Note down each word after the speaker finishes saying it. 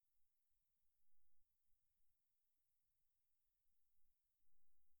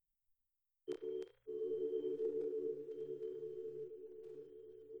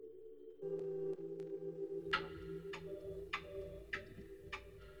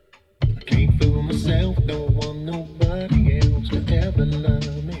myself, don't want nobody else to ever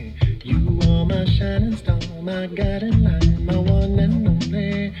love me. You are my shining star, my guiding light, my one and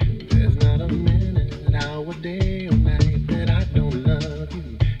only. There's not a minute, hour, day or night that I don't love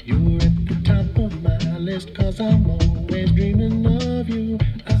you. You're at the top of my list, cause I'm always dreaming of you.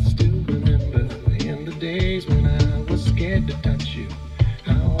 I still remember in the days when I was scared to touch you,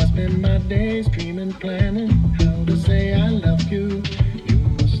 how I spent my days dreaming, planning how to say I love you. You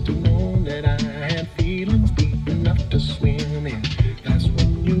must have known that I had feelings deep enough to swim in. That's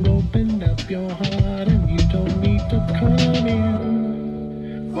when you opened up your heart and you told me to come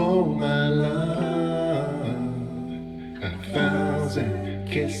in. Oh my love, 1,000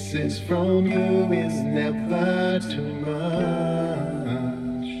 kisses from you is never too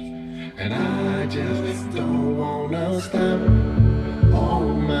much, and I just don't wanna stop.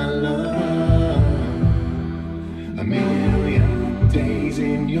 Oh my love, a million days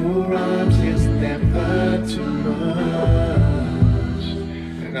in your arms is never too much,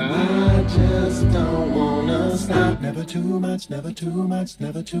 and I just don't wanna stop. Never too much, never too much,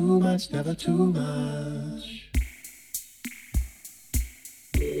 never too much, never too much.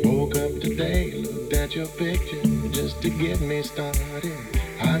 Woke up today, looked at your picture just to get me started.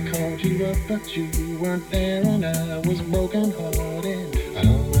 I called you up, but you weren't there, and I was broken hearted. I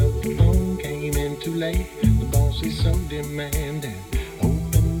hung up the phone, came in too late. The boss is so demanding.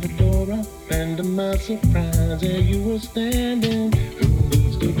 Opened the door up, and to my surprise, there you were standing. Who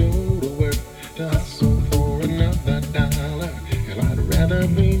needs to go to work to hustle for another dollar? Hell, I'd rather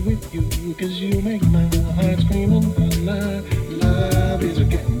be with you, 'cause you make my heart scream and holler. Love is a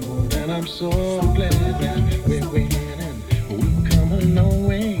gamble, and I'm so glad that we're winning. We've come a long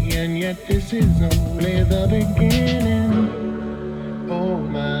way, and yet this is only the beginning. Oh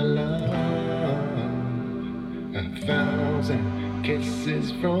my love, 1,000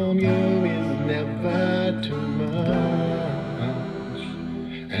 kisses from you is never too much,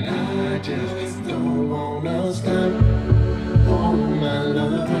 and I just don't wanna stop. Oh my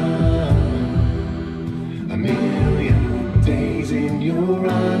love, a million days in your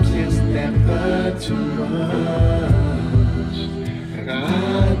arms is never too much, and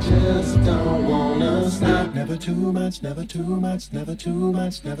I just don't wanna stop. Never too much, never too much, never too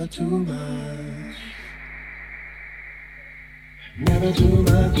much, never too much. Never too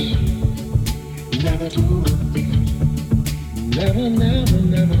much, never too much. Never, never,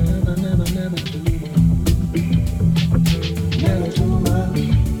 never, never, never, never too much. Never too much,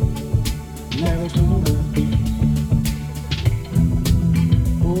 never too much.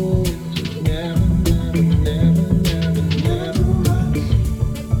 Oh, it's never, never, never, never, never much.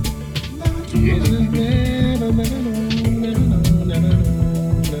 It's just never, never, never, never,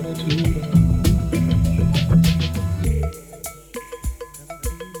 never too much.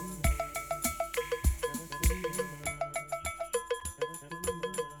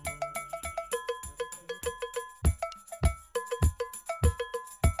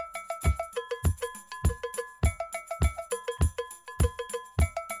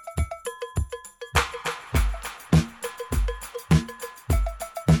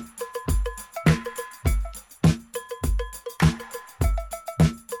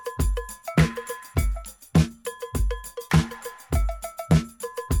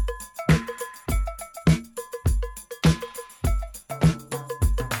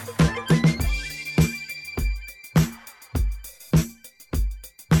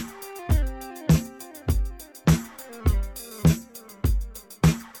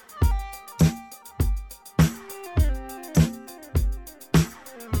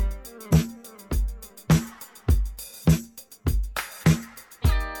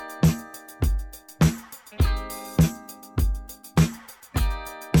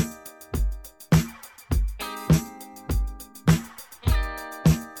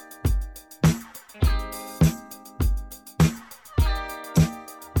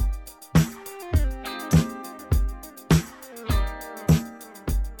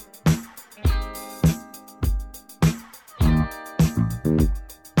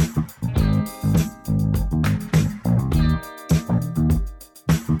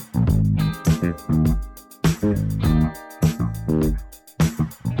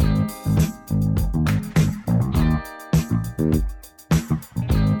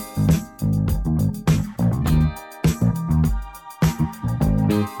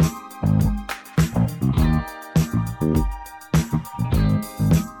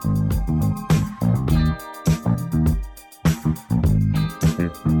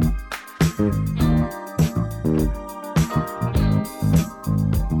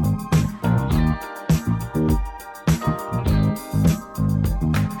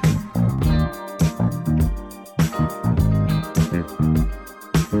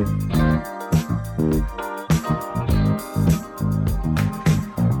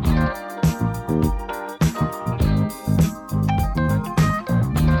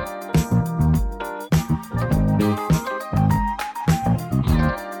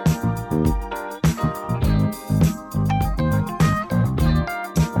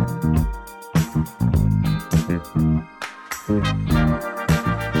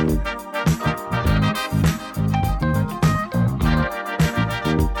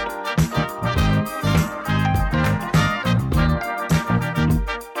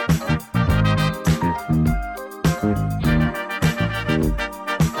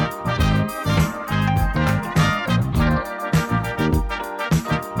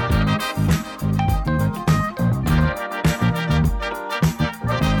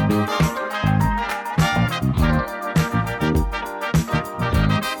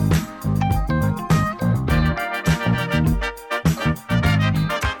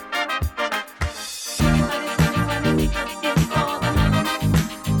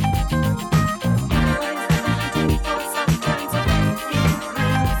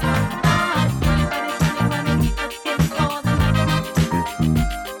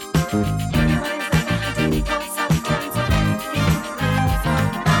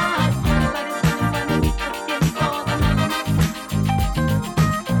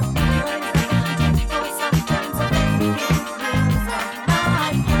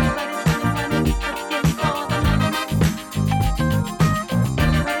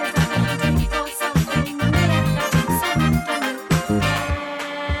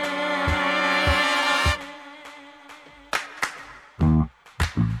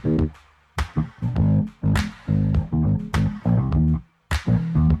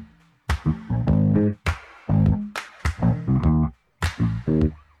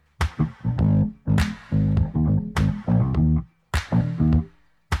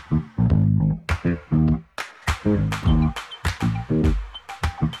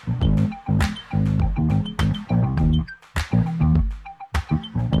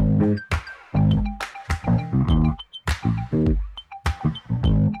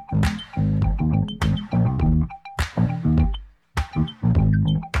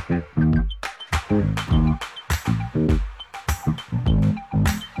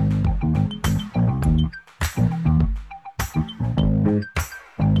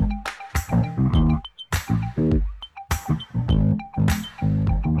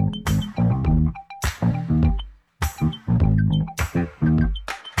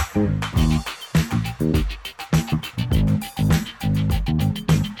 Everybody's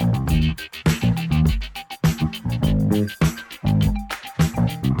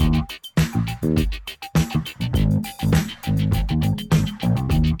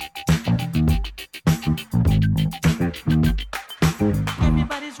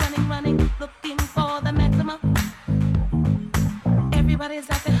running, running, looking for the maximum. Everybody's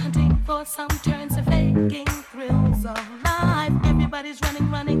out there hunting for some turns of faking thrills of life. Everybody's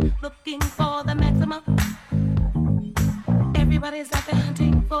running, running, looking for the maximum. Everybody's out there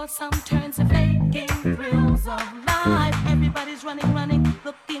hunting for some turns of faking thrills of life. Everybody's running, running,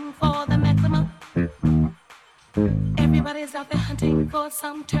 looking for the maximum. Everybody's out there hunting for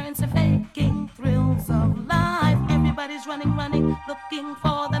some turns of faking thrills of life. Everybody's running, running, looking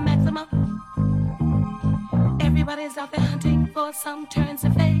for the maximum. Everybody's out there hunting for some turns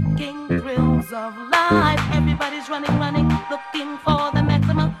of faking thrills of life. Everybody's running, running, looking for the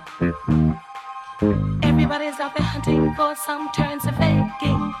maximum. Everybody's out there hunting for some turns of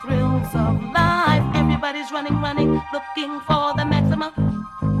faking thrills of life. Everybody's running, running, looking for the maximum.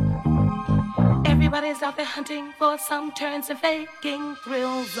 Everybody's out there hunting for some turns of faking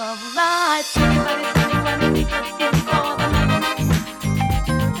thrills of life. Everybody's running, running, looking for the maximum.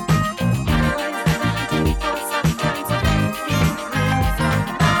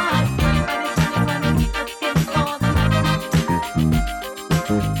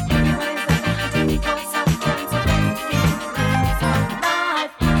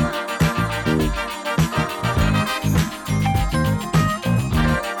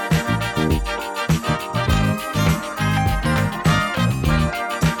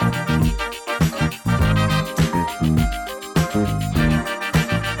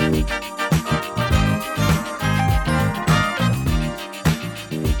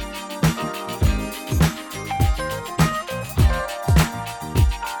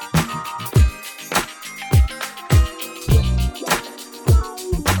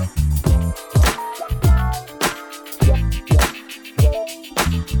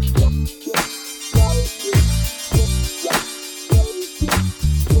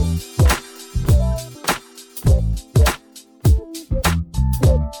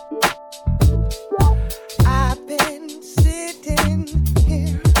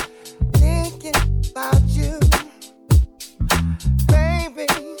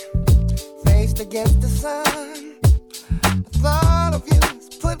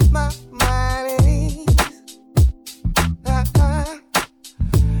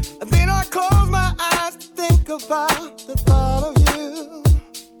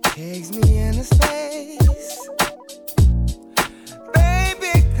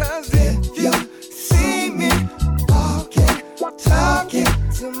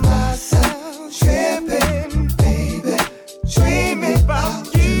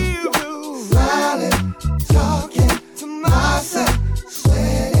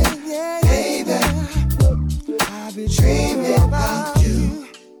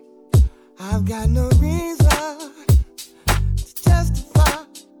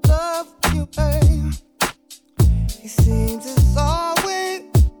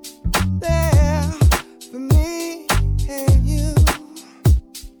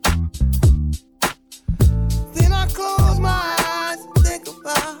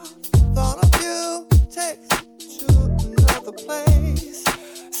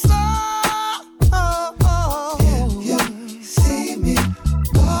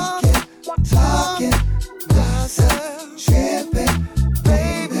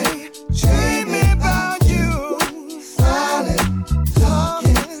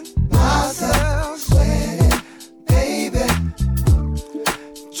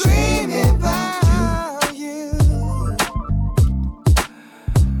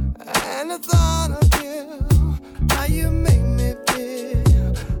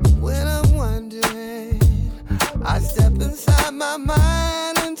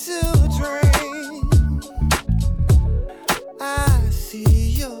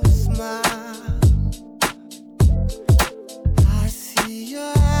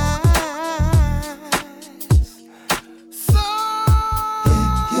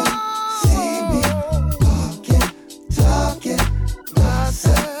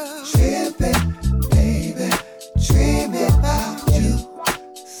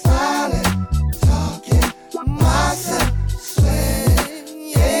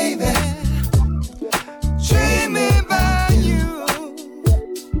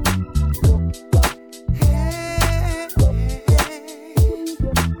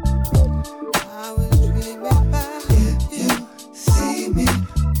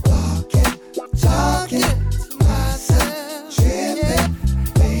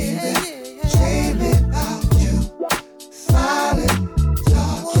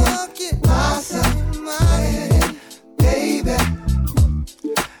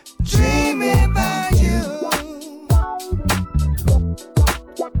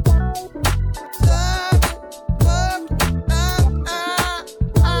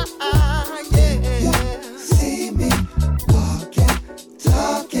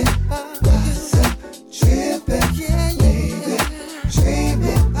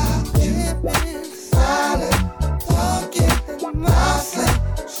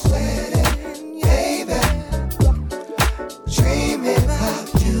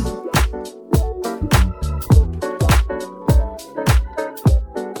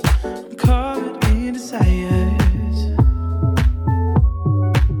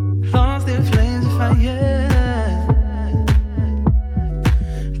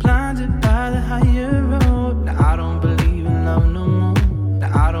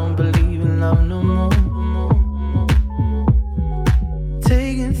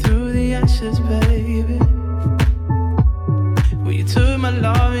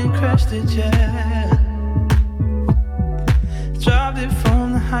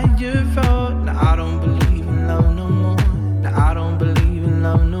 higher road. Now I don't believe in love no more. Now I don't believe in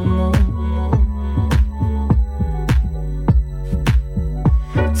love no more.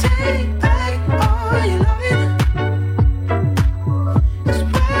 Take back all your loving. It's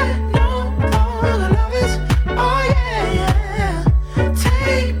where no longer love is. Oh yeah, yeah.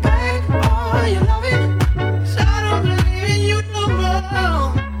 Take back all your loving. 'Cause I don't believe in you no more.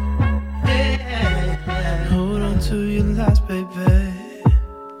 Yeah. Hold on to your last, baby.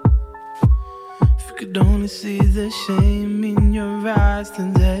 If you could only see the shame in your eyes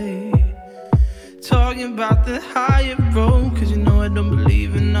today. Talking about the higher road, 'cause you know I don't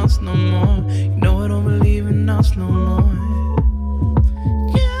believe in us no more. You know I don't believe in us no more.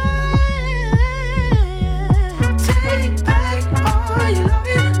 Yeah. Take back all your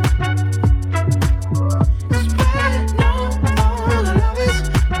loving. It's where no longer love is.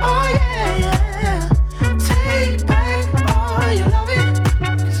 Oh yeah, yeah. Take back all your loving.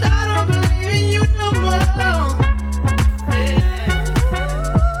 'Cause I don't believe in you no more.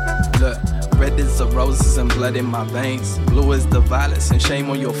 Look, red is the roses and blood in my veins. Blue is the violets and shame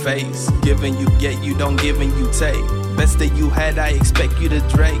on your face. Giving you get, you don't give and you take. Best that you had, I expect you to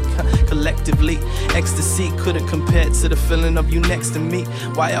Drake. Collectively, ecstasy couldn't compare to the feeling of you next to me.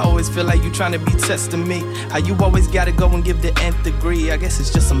 Why I always feel like you trying to be testing me. How you always gotta go and give the nth degree. I guess it's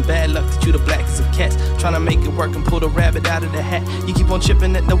just some bad luck that you the blackest of cats. Trying to make it work and pull the rabbit out of the hat. You keep on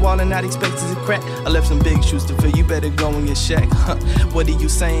chipping at the wall and not expecting to crack. I left some big shoes to fill, you better go in your shack. What are you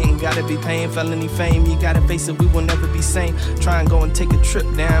saying? Gotta be paying felony fame. You gotta face it, we will never be sane. Try and go and take a trip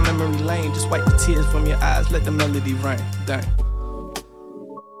down memory lane. Just wipe the tears from your eyes, let the melody rain. Dang.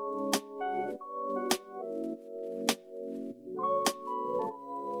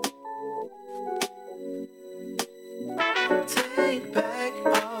 Take back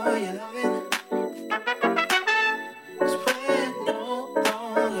all your loving. It's where no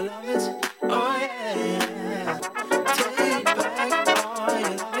longer love is. Oh yeah, yeah. Take back all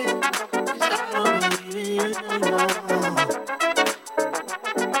your loving. 'Cause I don't believe in you no more.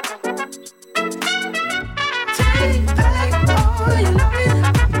 Take back all your loving.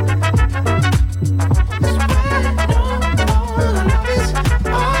 It's where no longer love is.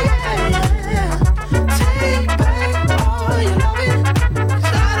 Oh yeah, yeah. Take back all your loving.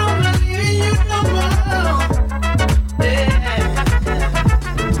 'Cause I don't believe in you no more. Yeah.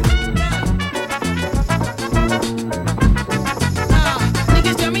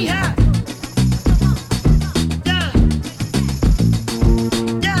 Niggas tell me how. Yeah.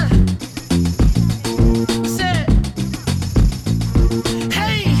 Yeah. Said,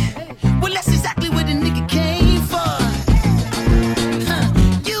 hey, well that's exactly what the nigga came for.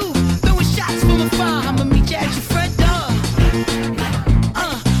 You throwing shots from afar, I'ma meet you at your front door.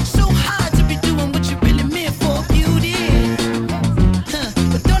 So hard to be doing what you really meant for, beauty.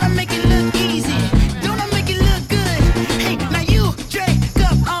 But don't I make it look easy? Don't I make it look good? Hey, now you drink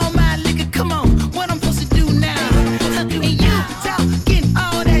up all my liquor. Come on, what I'm supposed to do now? And you talking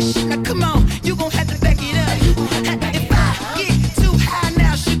all that shit. Now come on, you gon' have to back it up. If I get too high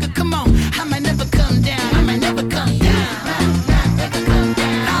now, sugar, come on, I might never come down. I might never come down. Never come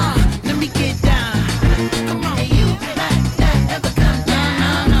down. Let me get down. Come on, hey, you might not ever come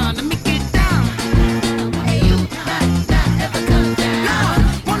down. No, let me get down. Hey, you might not ever come down. No,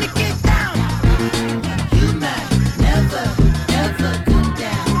 wanna get down. You might never, ever come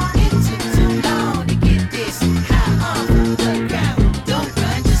down. It took too long to get this high off the ground. Don't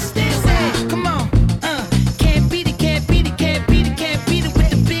run, just stay away. Come on, can't beat it, can't beat it, can't beat it, can't beat it with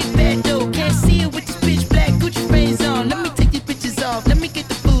the big bad dough. Can't see it with this bitch black Gucci frames on. Let me take these bitches off. Let me get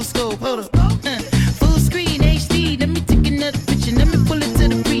the full scope. Hold up, full screen HD. Let me take another picture. Let me pull it to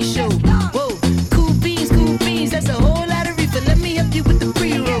the pre-show. Whoa, cool beans, that's a whole lot of reefer. Let me help you with the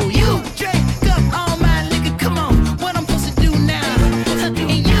pre-roll. You drink up all my liquor. Come on, what I'm supposed to do now?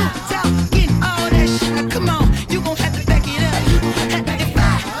 And you talking all that shit. Now come on, you gon' have to back it up. If I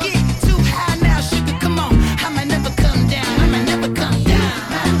get too high now, sugar, come on, I might never come down. I might never come down.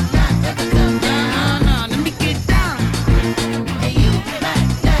 Never come down. No, let me get down. Hey, you might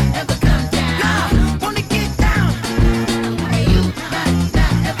not ever come down. No, wanna get down. Hey, you might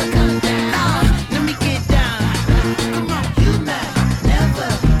not ever come down. No, let me get down. Come on, you might never,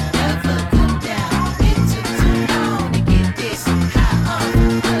 ever come down. It took too long to get this high off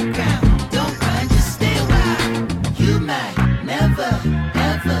the ground. Don't run, just stay a while. You might never,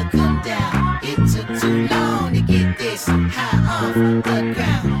 ever come down. It took too long to get this high off the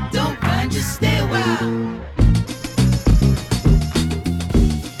ground. Don't run, just stay a while.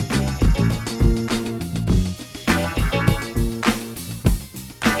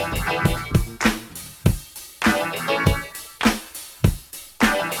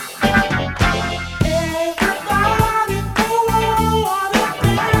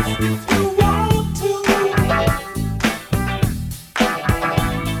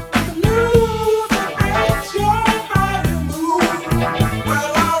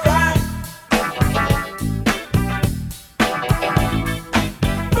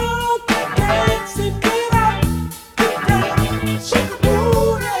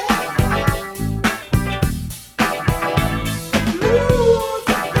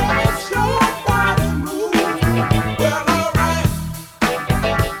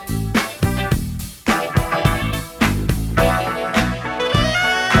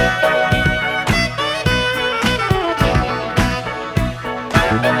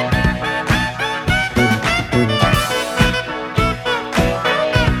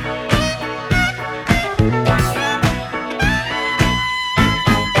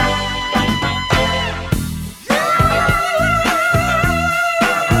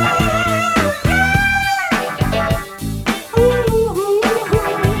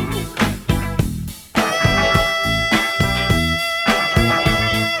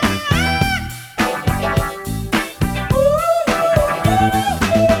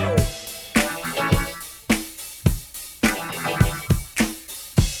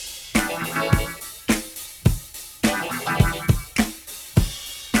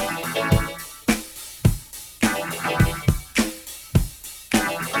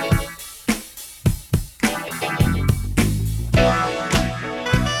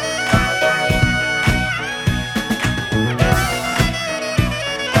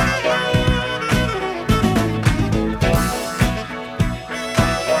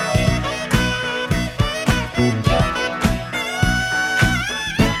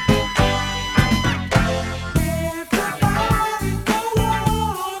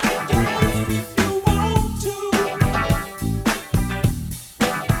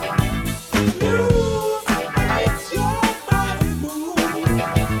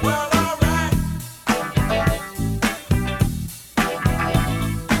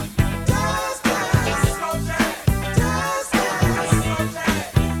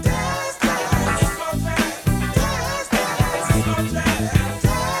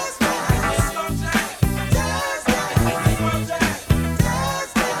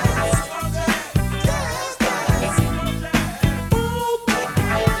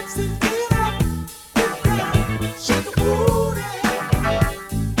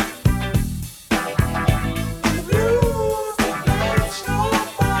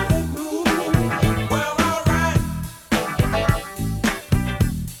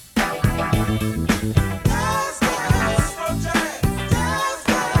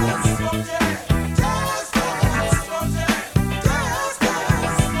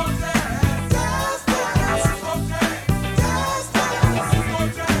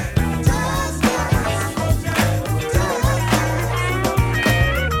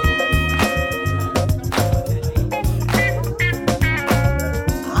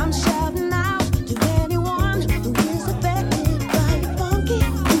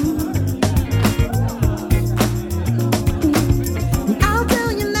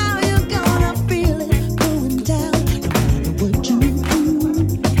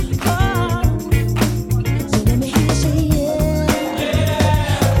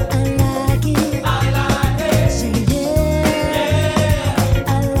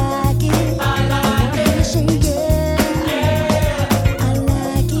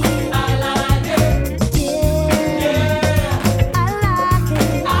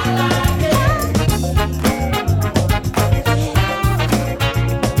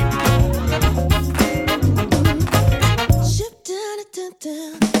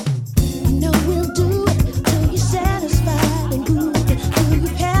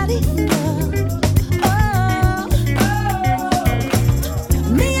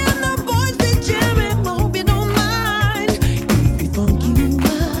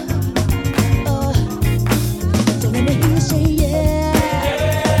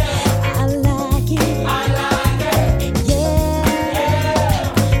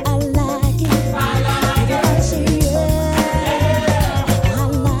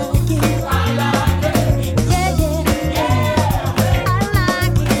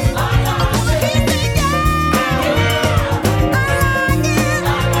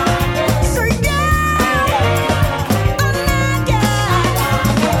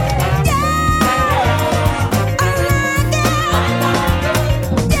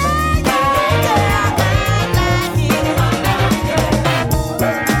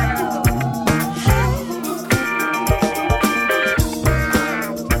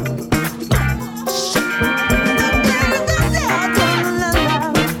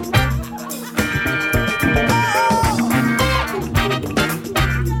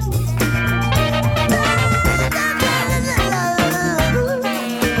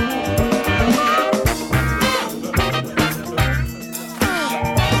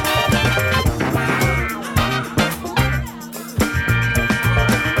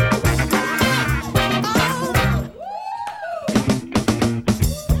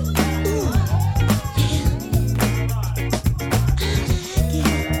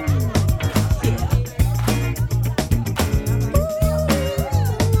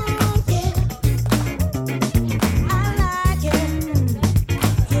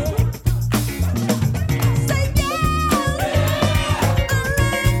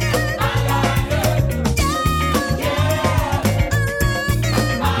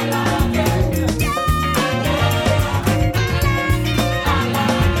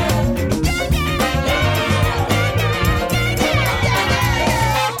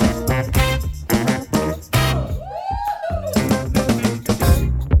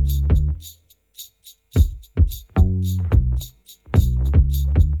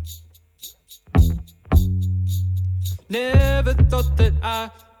 I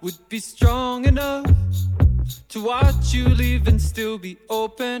would be strong enough to watch you leave and still be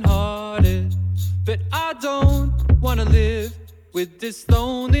open-hearted. But I don't wanna live with this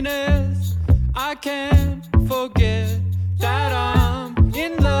loneliness. I can't forget that I'm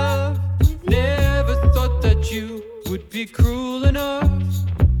in love. Never thought that you would be cruel enough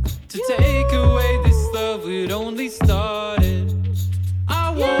to take away this love we'd only started. I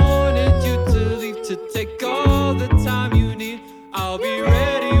wanted you to leave, to take all the time you need. I'll be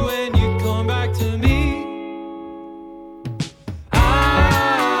ready when you come back to me.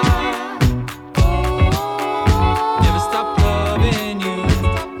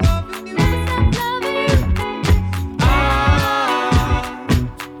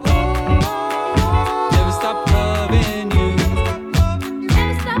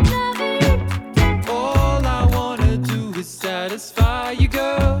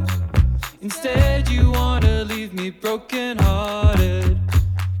 Instead you wanna leave me broken hearted.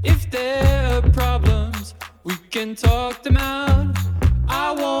 If there are problems, we can talk them out. I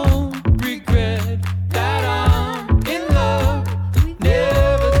won't regret that I'm in love.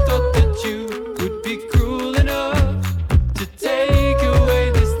 Never thought that you would be cruel enough to take away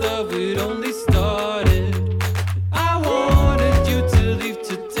this love we'd only started. I wanted you to leave,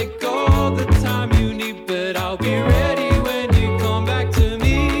 to take all the time you need, but I'll be ready when you come back to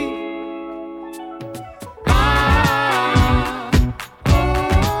me.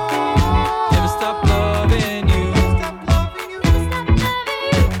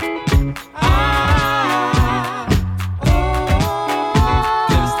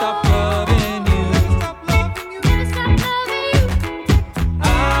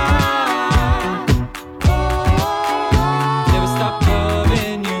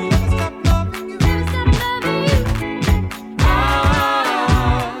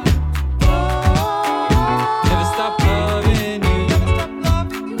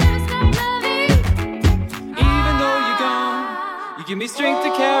 Give me strength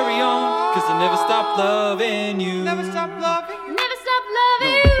to carry on, 'cause I never stop loving you. Never stop loving you. Never stop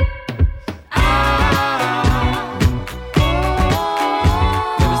loving you.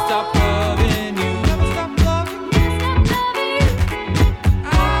 Never stop loving you. Never stop loving you. Never stop loving you.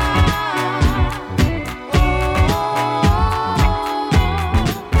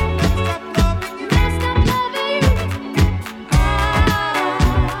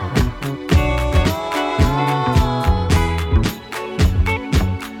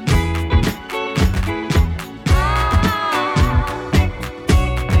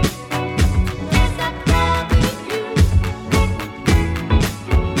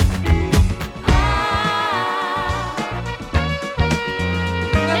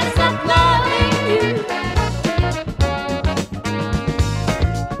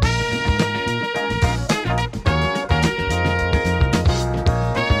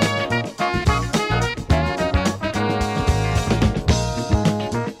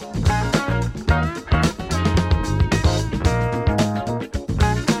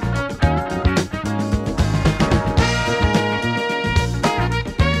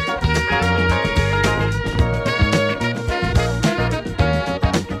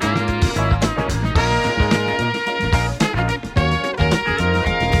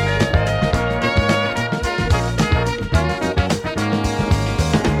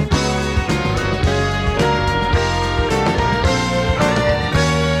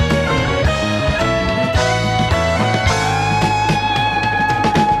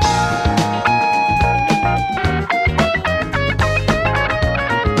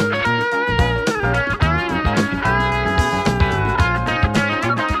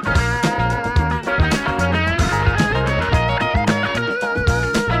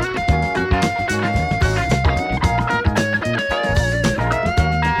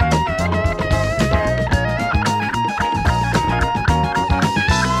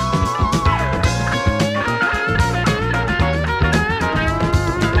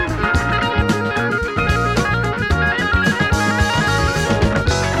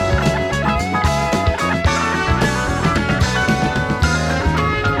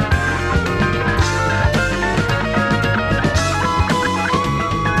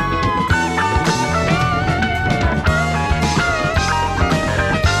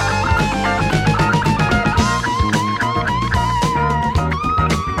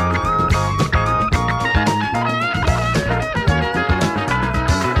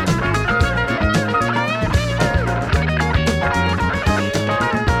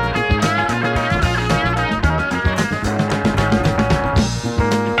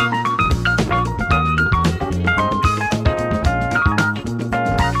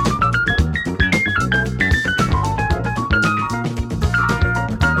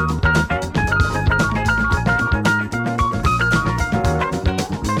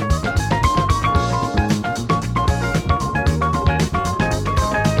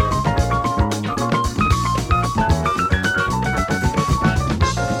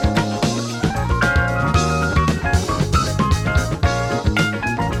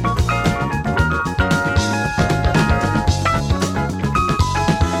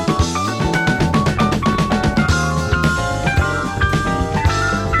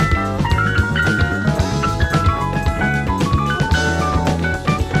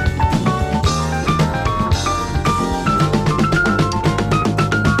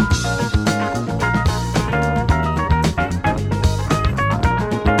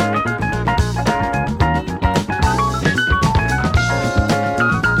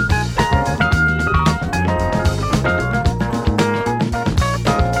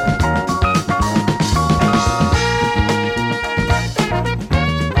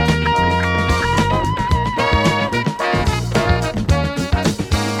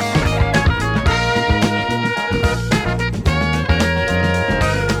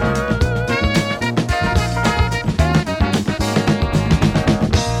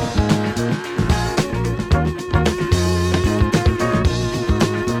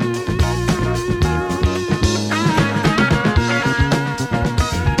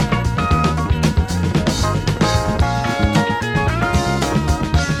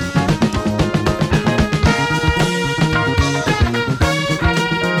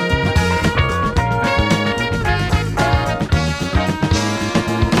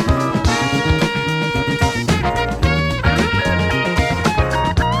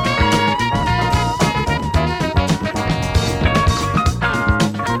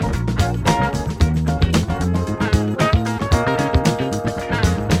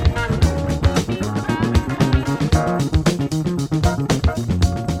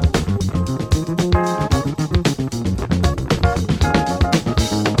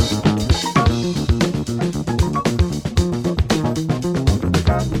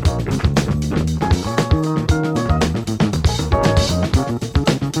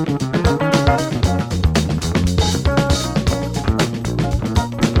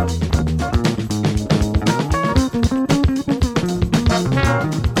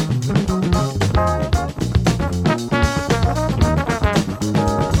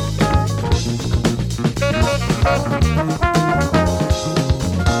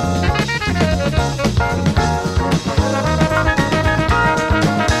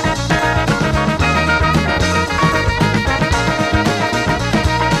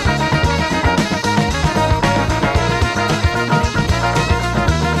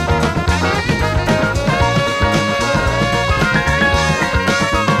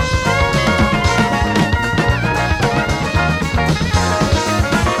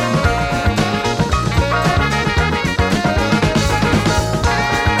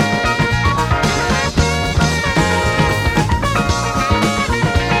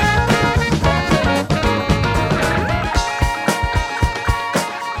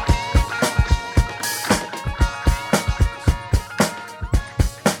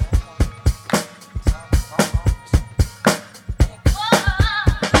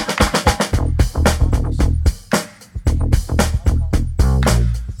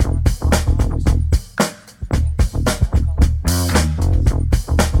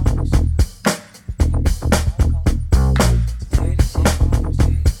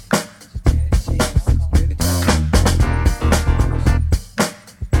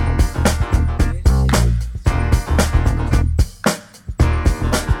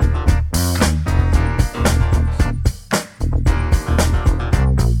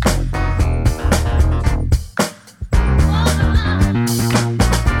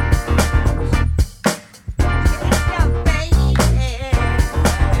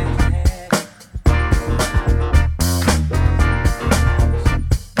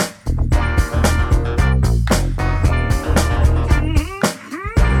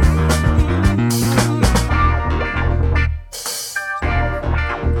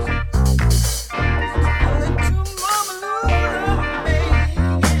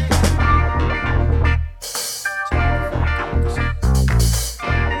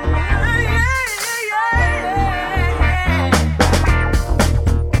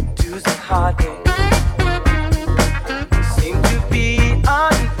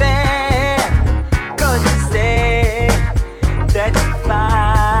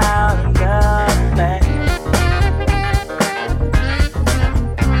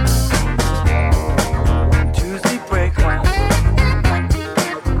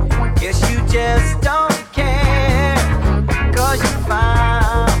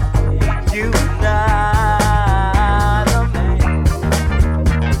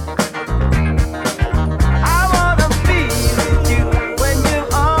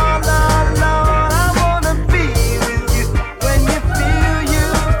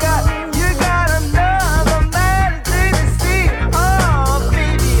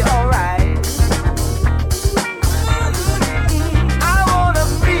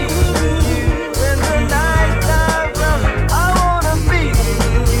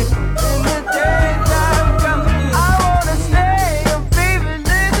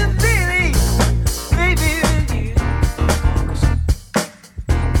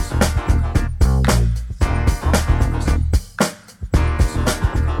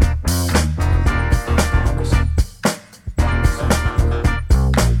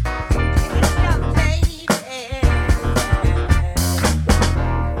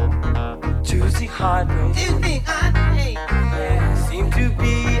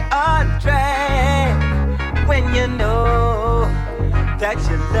 when you know that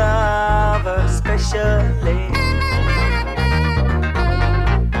you love her especially.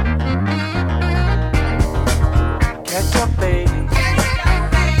 Catch your baby,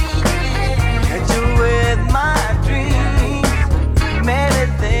 catch you with my dreams. Maybe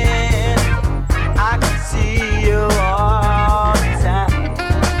then I can see you all the time.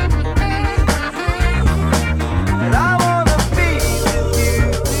 But I wanna be with you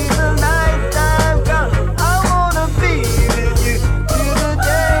till the nighttime comes. I wanna be with you till the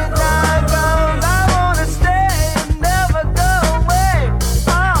daytime comes. I wanna stay and never go away.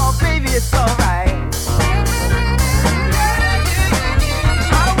 Oh, baby, it's alright.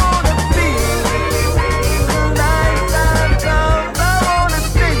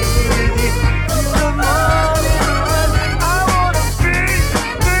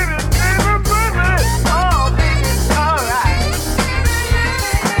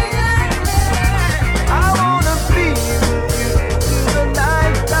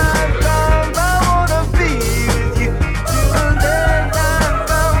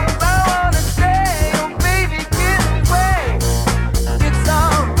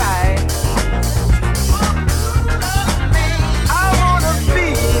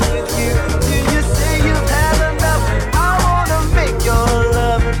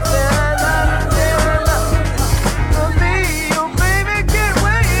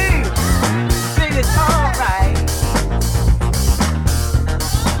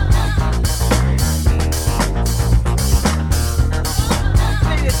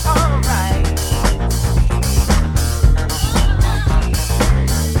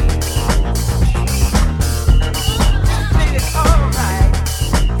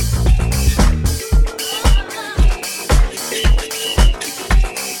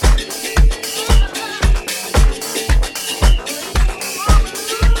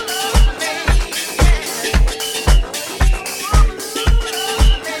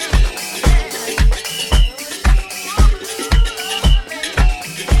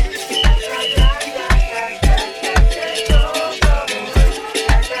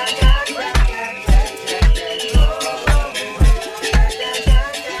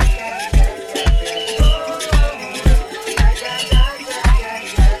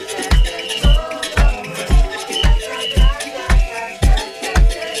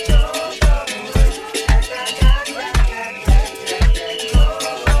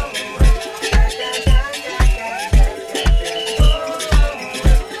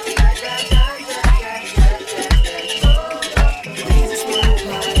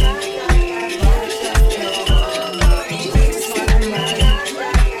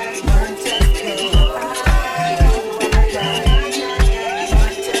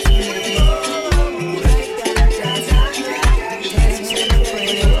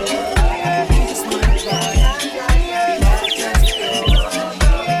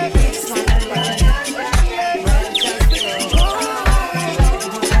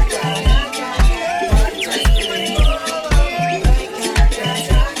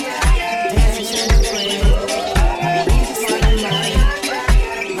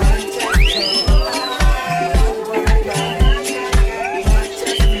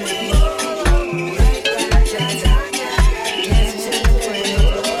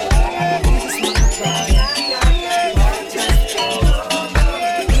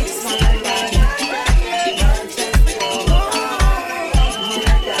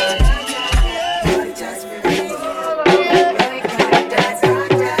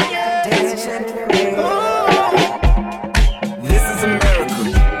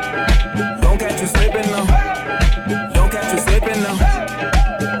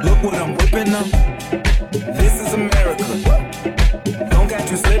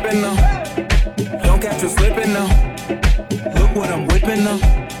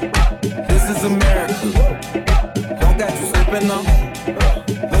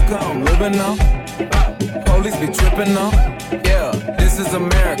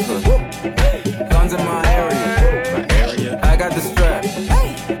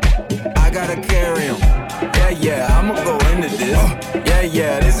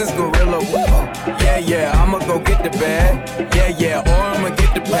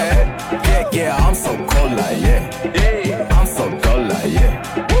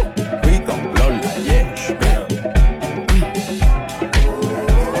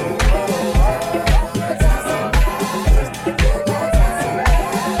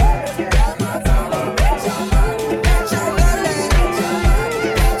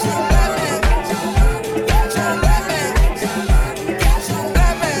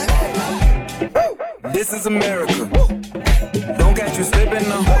 This is America. Don't catch you slipping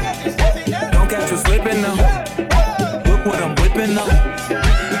now. Don't catch you slipping now.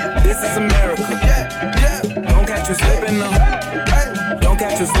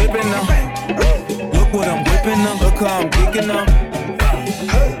 to slipping now. Look what I'm whipping up. Look how I'm geeking up.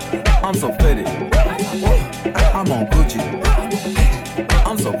 I'm so pretty. I'm on Gucci.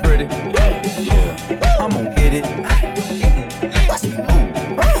 I'm so pretty. I'm gonna get it. Watch me move.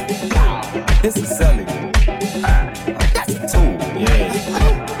 This is Sally. That's a tool.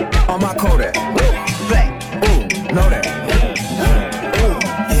 Yeah. On my Kodak. Black. Ooh, know that. Ooh,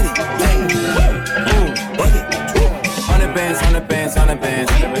 hit it. Ooh, hit it. 100 bands, 100 bands, 100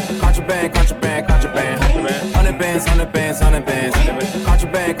 bands. Contraband, contraband, contraband. 100 bands, 100 bands, 100 bands.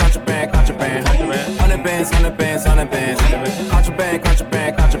 Contraband, contraband, contraband. 100 bands, 100 bands, 100 bands. Contraband,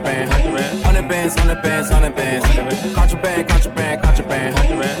 contraband, contraband. 100 bands, 100 bands, 100 bands. Contraband, contraband, contraband.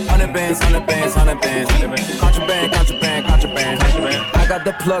 100 bands, 100 bands, 100 bands. Contraband, contraband, contraband. I got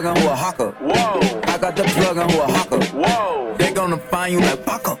the plug on who a hawker. Whoa. I got the plug on who a hawker. Whoa. They gonna find you like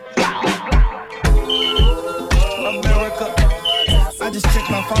Paco. America. I just checked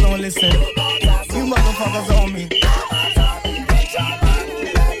my follow and listen. You motherfuckers on me.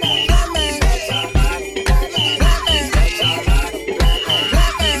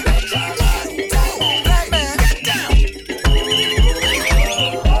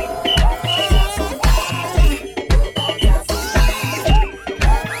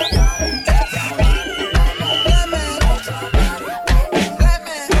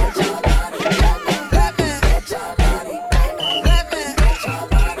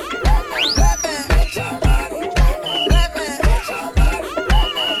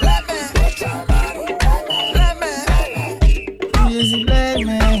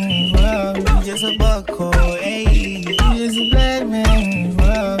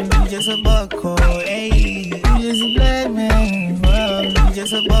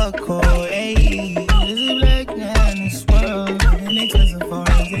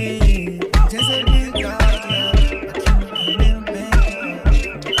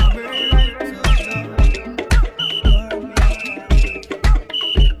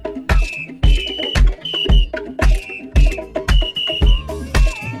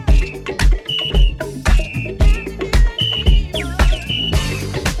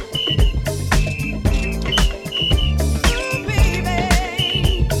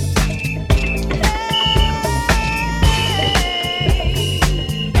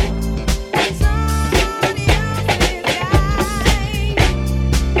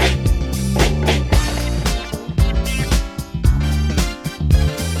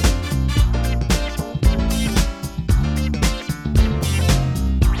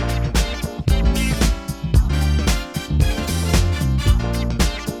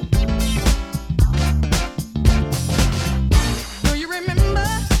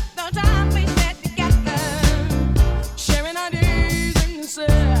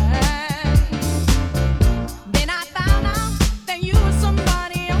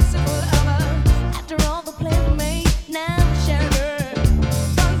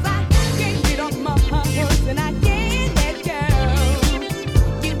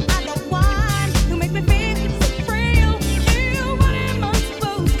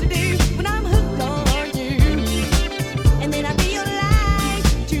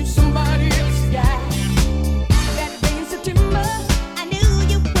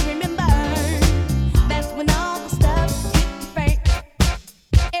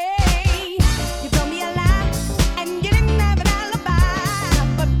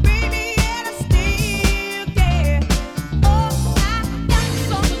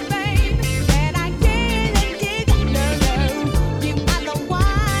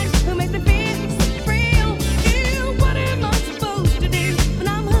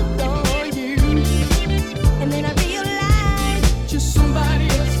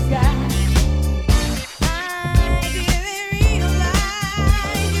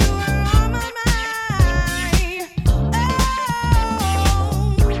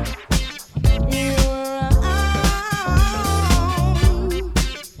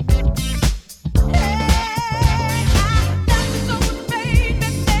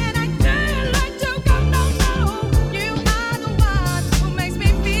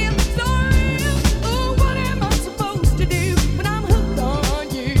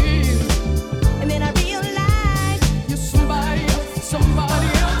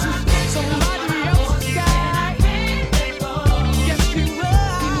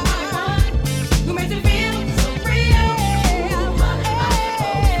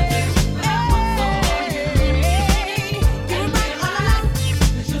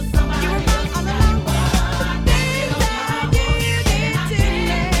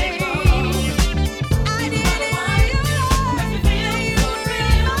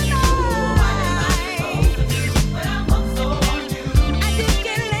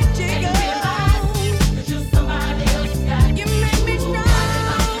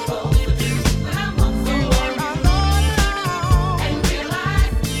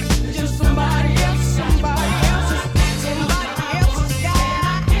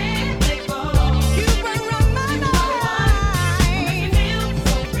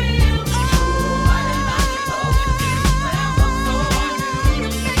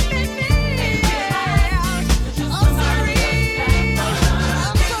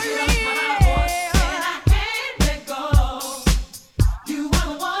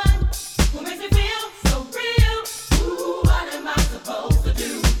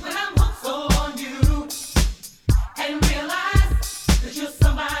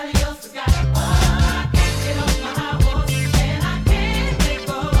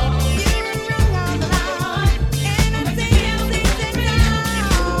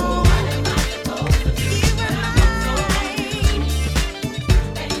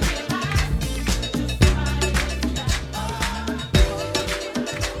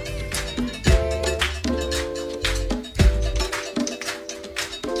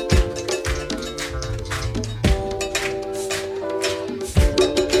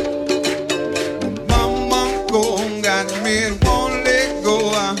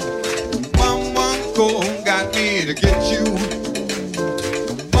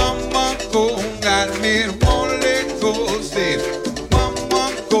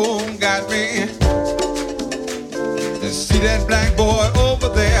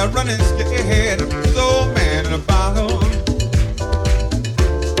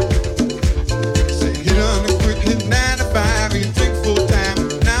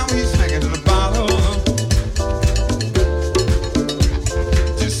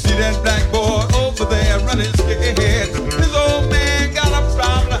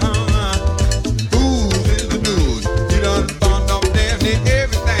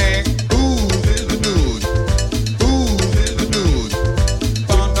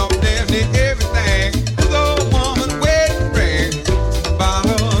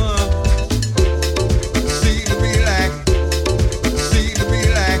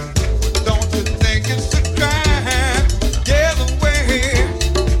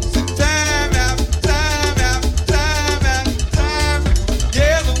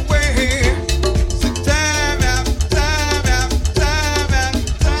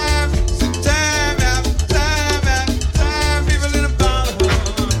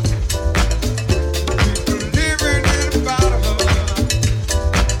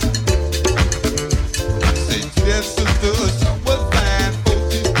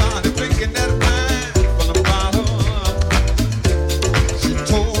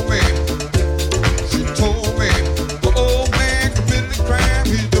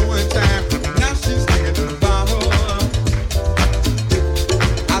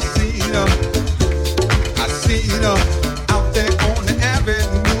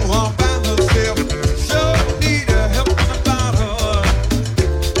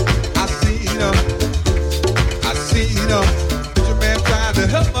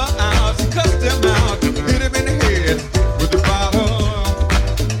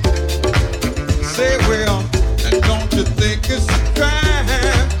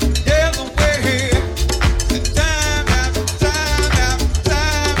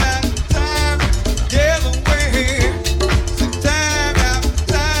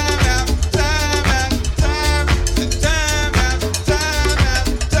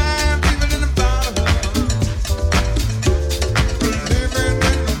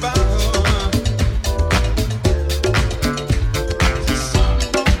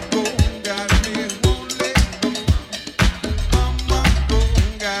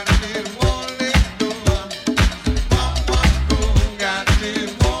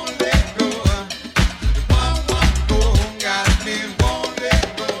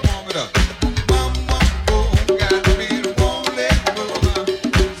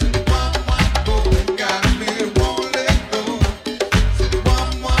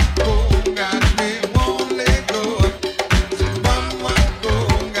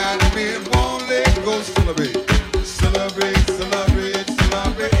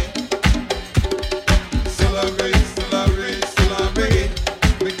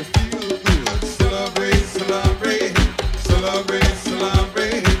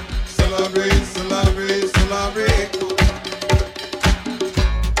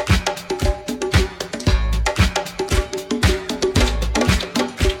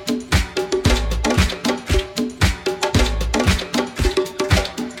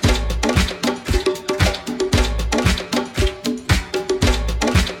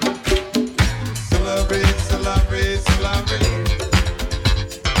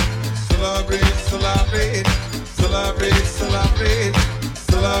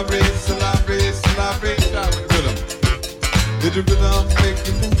 Did you really make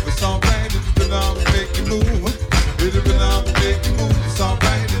you